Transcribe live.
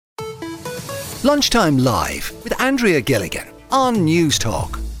Lunchtime Live with Andrea Gilligan on News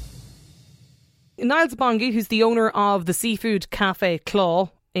Talk. Niall Sabongi, who's the owner of the Seafood Café Klaw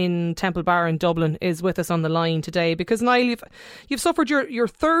in Temple Bar in Dublin, is with us on the line today because, Niall, you've suffered your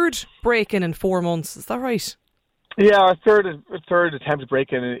third break-in in 4 months. Is that right? Yeah, our third attempt to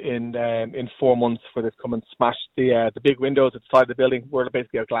break in 4 months, where they've come and smashed the big windows at the side of the building. We're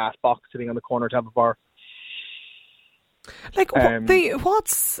basically a glass box sitting on the corner of Temple Bar. Like,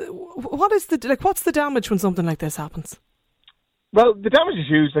 what's the damage when something like this happens? Well, the damage is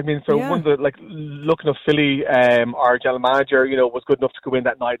huge. I mean, one of the looking at Philly, our general manager, was good enough to go in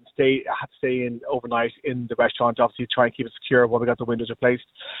that night and had to stay in overnight in the restaurant, obviously to try and keep it secure while we got the windows replaced.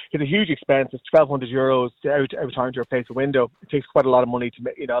 It's a huge expense. It's €1,200 every time to replace a window. It takes quite a lot of money to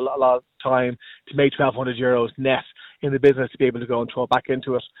make, a lot of time to make €1,200 net in the business to be able to go and throw it back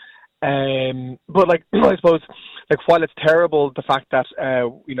into it. But I suppose, while it's terrible, the fact that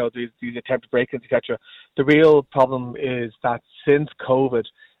these attempted break-ins, etc., the real problem is that since COVID,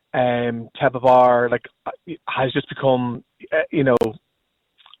 Temple Bar has just become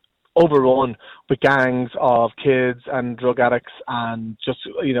overrun with gangs of kids and drug addicts, and just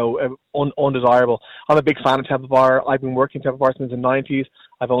undesirable. I'm a big fan of Temple Bar. I've been working Temple Bar since the 90s.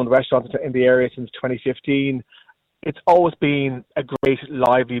 I've owned restaurants in the area since 2015. It's always been a great,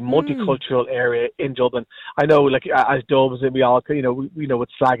 lively, multicultural area in Dublin. I know, as Dubs, we all, we know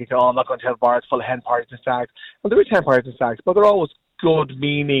it's slagging. Oh, I'm not going to Temple Bar. It's full of hen parties and stags. Well, there is hen parties and stags, but they're always good,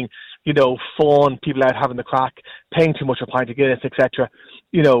 meaning, fun. People out having the crack, paying too much for a pint of Guinness, etc.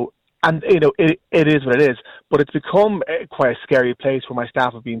 And it is what it is. But it's become quite a scary place where my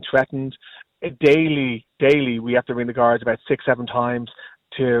staff have been threatened daily. We have to ring the guards about 6-7 times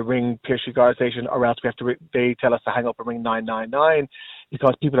to ring Pierce Street Guard Station, or else they tell us to hang up and ring 999,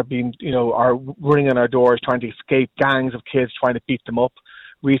 because people have been, are running on our doors trying to escape gangs of kids trying to beat them up.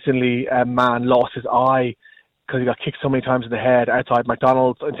 Recently, a man lost his eye because he got kicked so many times in the head outside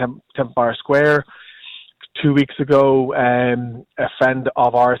McDonald's in Temple Bar Square. 2 weeks ago, a friend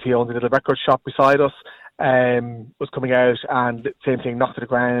of ours, he owns a little record shop beside us, was coming out, and same thing, knocked to the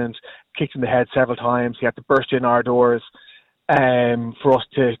ground, kicked in the head several times. He had to burst in our doors for us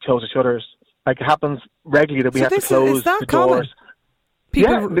to close the shutters. It happens regularly that we have to close the doors.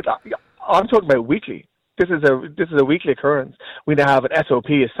 I'm talking about weekly. This is a weekly occurrence. We now have an SOP,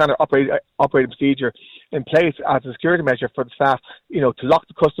 a standard operating procedure, in place as a security measure for the staff. To lock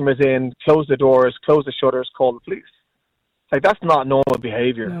the customers in, close the doors, close the shutters, call the police. That's not normal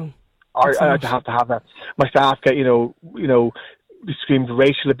behaviour. No, I have to have that. My staff get screamed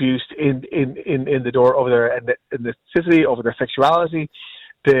racial abuse in the door over their ethnicity, over their sexuality.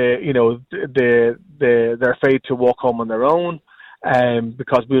 They're afraid to walk home on their own,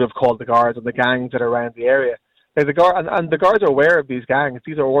 because we would have called the guards and the gangs that are around the area. The guards are aware of these gangs.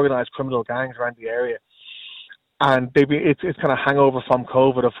 These are organised criminal gangs around the area, and it's kind of hangover from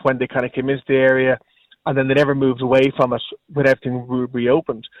COVID of when they kind of came into the area, and then they never moved away from it when everything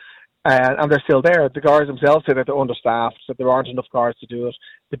reopened. And they're still there. The guards themselves say that they're understaffed, that there aren't enough guards to do it.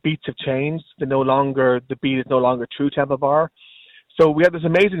 The beats have changed. The beat is no longer through Temple Bar. So we have this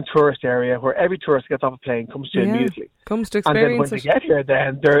amazing tourist area where every tourist gets off a plane, comes to immediately. Comes to experience and then when they get here,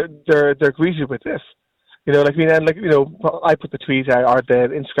 then they're greeted with this. I put the tweet out, or the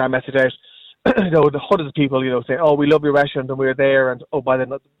Instagram message out. The hundreds of people, saying, "Oh, we love your restaurant and we were there, and oh, by the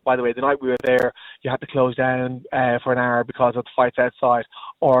way, the night we were there, you had to close down for an hour because of the fights outside,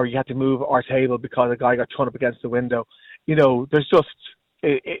 or you had to move our table because a guy got thrown up against the window." There's just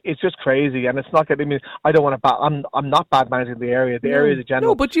it's just crazy, and it's not getting. I mean, I don't want to. I'm not bad managing the area. The area is a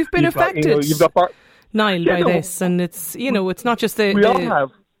general. No, but you've been affected, Niall, by this, and it's it's not just the. We all have.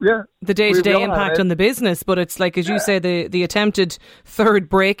 Yeah, the day-to-day impact on the business, but it's as you say, the attempted third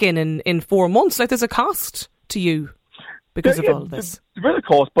break-in in 4 months. There's a cost to you because of all this. There is a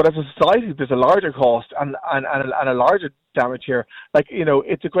cost, but as a society, there's a larger cost and a larger damage here.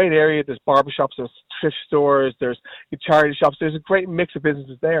 It's a great area. There's barbershops, there's thrift stores, there's charity shops. There's a great mix of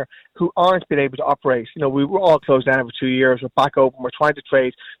businesses there who aren't been able to operate. We were all closed down for 2 years. We're back open. We're trying to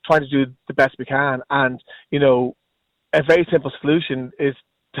trade, trying to do the best we can. And, a very simple solution is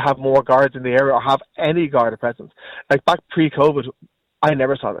to have more guards in the area, or have any guard presence. Back pre-COVID, I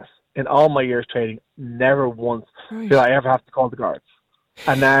never saw this. In all my years trading, never once did I ever have to call the guards.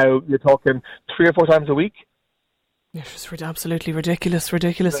 And now you're talking 3 or 4 times a week. It's just absolutely ridiculous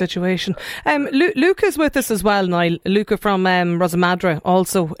situation. Luca's with us as well, Niall. Luca from Rosa Madre,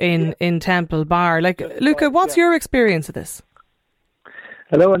 also in Temple Bar. Luca, what's your experience of this?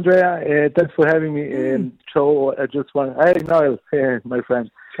 Hello, Andrea. Thanks for having me. So I just want... Hi, Niall, my friend.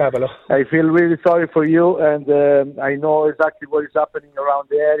 I feel really sorry for you, and I know exactly what is happening around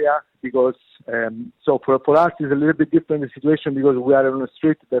the area, because so for us it's a little bit different the situation, because we are on a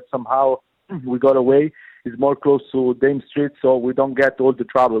street that somehow we got away. It's more close to Dame Street, so we don't get all the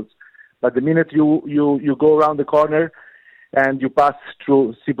troubles. But the minute you go around the corner and you pass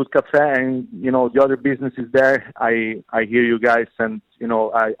through Seafood Café and, the other businesses there, I hear you guys, and,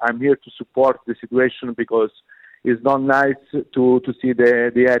 I'm here to support the situation, because it's not nice to see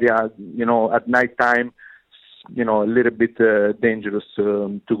the area, at night time, a little bit dangerous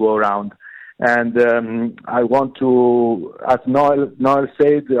to go around. And I want to, as Niall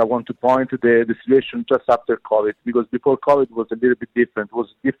said, I want to point to the situation just after COVID, because before COVID was a little bit different. It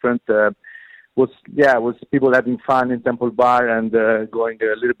was different. Was people having fun in Temple Bar and going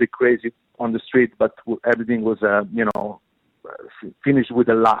a little bit crazy on the street, but everything was, finished with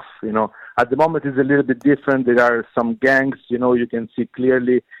a laugh. At the moment it's a little bit different. There are some gangs. You can see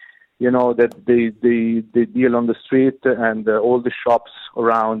clearly, that they deal on the street, and all the shops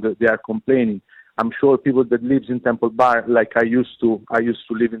around, they are complaining. I'm sure people that lives in Temple Bar, like I used to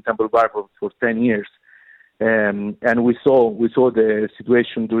live in Temple Bar for 10 years. And we saw the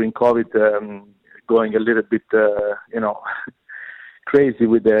situation during COVID going a little bit, crazy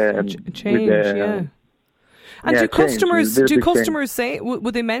with the change. Yeah. And do customers say?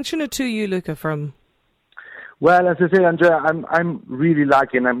 Would they mention it to you, Luca? Well, as I say, Andrea, I'm really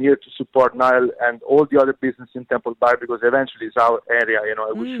lucky, and I'm here to support Niall and all the other business in Temple Bar, because eventually it's our area.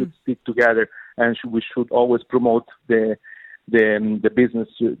 We should stick together, and we should always promote the business,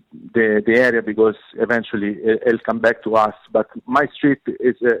 the area, because eventually it'll come back to us. But my street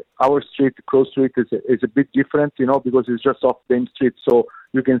our street, Klaw Street, is a bit different, because it's just off Dame Street, so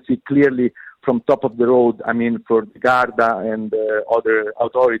you can see clearly from top of the road. I mean, for the Garda and other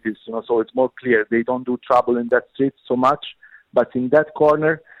authorities, so it's more clear. They don't do trouble in that street so much, but in that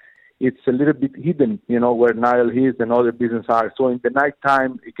corner, it's a little bit hidden, where Niall is and other business are. So in the night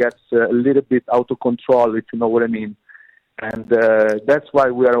time, it gets a little bit out of control, if you know what I mean. And that's why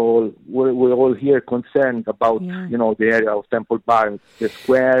we're all here concerned about, the area of Temple Bar. The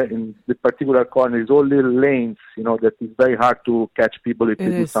square in the particular corner is all little lanes, that is very hard to catch people if they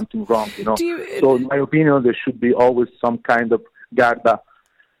do something wrong, So in my opinion, there should be always some kind of Garda,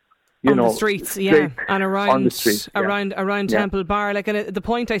 on the streets, and around the street, around Temple Bar. Like, and the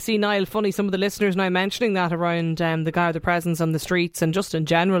point I see, Niall, funny, some of the listeners now mentioning that around the Garda presence on the streets, and just in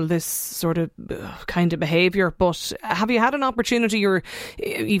general this sort of kind of behaviour. But have you had an opportunity, or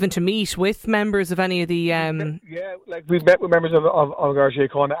even to meet with members of any of the? Yeah, like we've met with members of Garda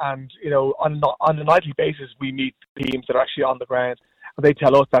Síochána, and on a nightly basis we meet teams that are actually on the ground. And they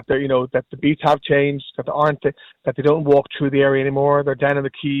tell us that that the beats have changed, that they don't walk through the area anymore. They're down in the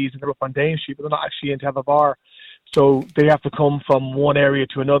quays and they're up on Dame Street, but they're not actually in Temple Bar. So they have to come from one area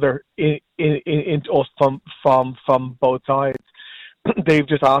to another into us from both sides. They've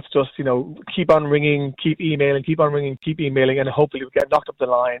just asked us, keep on ringing, keep emailing, and hopefully we'll get knocked up the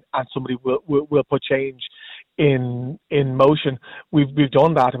line and somebody will put change in motion. We've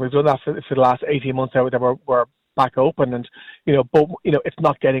done that, and we've done that for the last 18 months now that we're back open, and but it's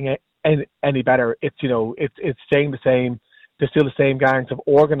not getting any better. It's it's staying the same. There's still the same gangs of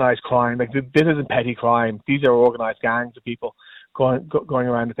organised crime. Like, this isn't petty crime. These are organised gangs of people going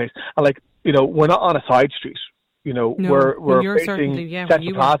around the place. And we're not on a side street. We're facing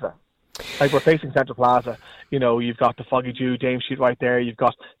Central Plaza. Like, we're facing Central Plaza. You've got the Foggy Jew, Dame Street right there. You've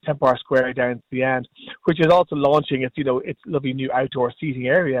got Temple Bar Square down to the end, which is also launching its lovely new outdoor seating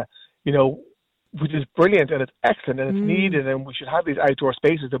area. Which is brilliant, and it's excellent, and it's needed, and we should have these outdoor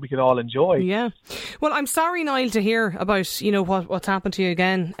spaces that we can all enjoy. Yeah. Well, I'm sorry, Niall, to hear about what's happened to you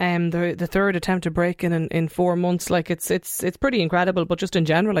again. The third attempt to break in 4 months. Like, it's pretty incredible. But just in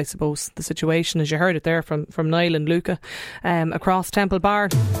general, I suppose the situation, as you heard it there from Niall and Luca, across Temple Bar.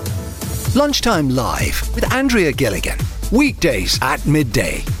 Lunchtime Live with Andrea Gilligan. Weekdays at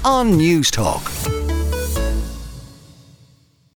midday on News Talk.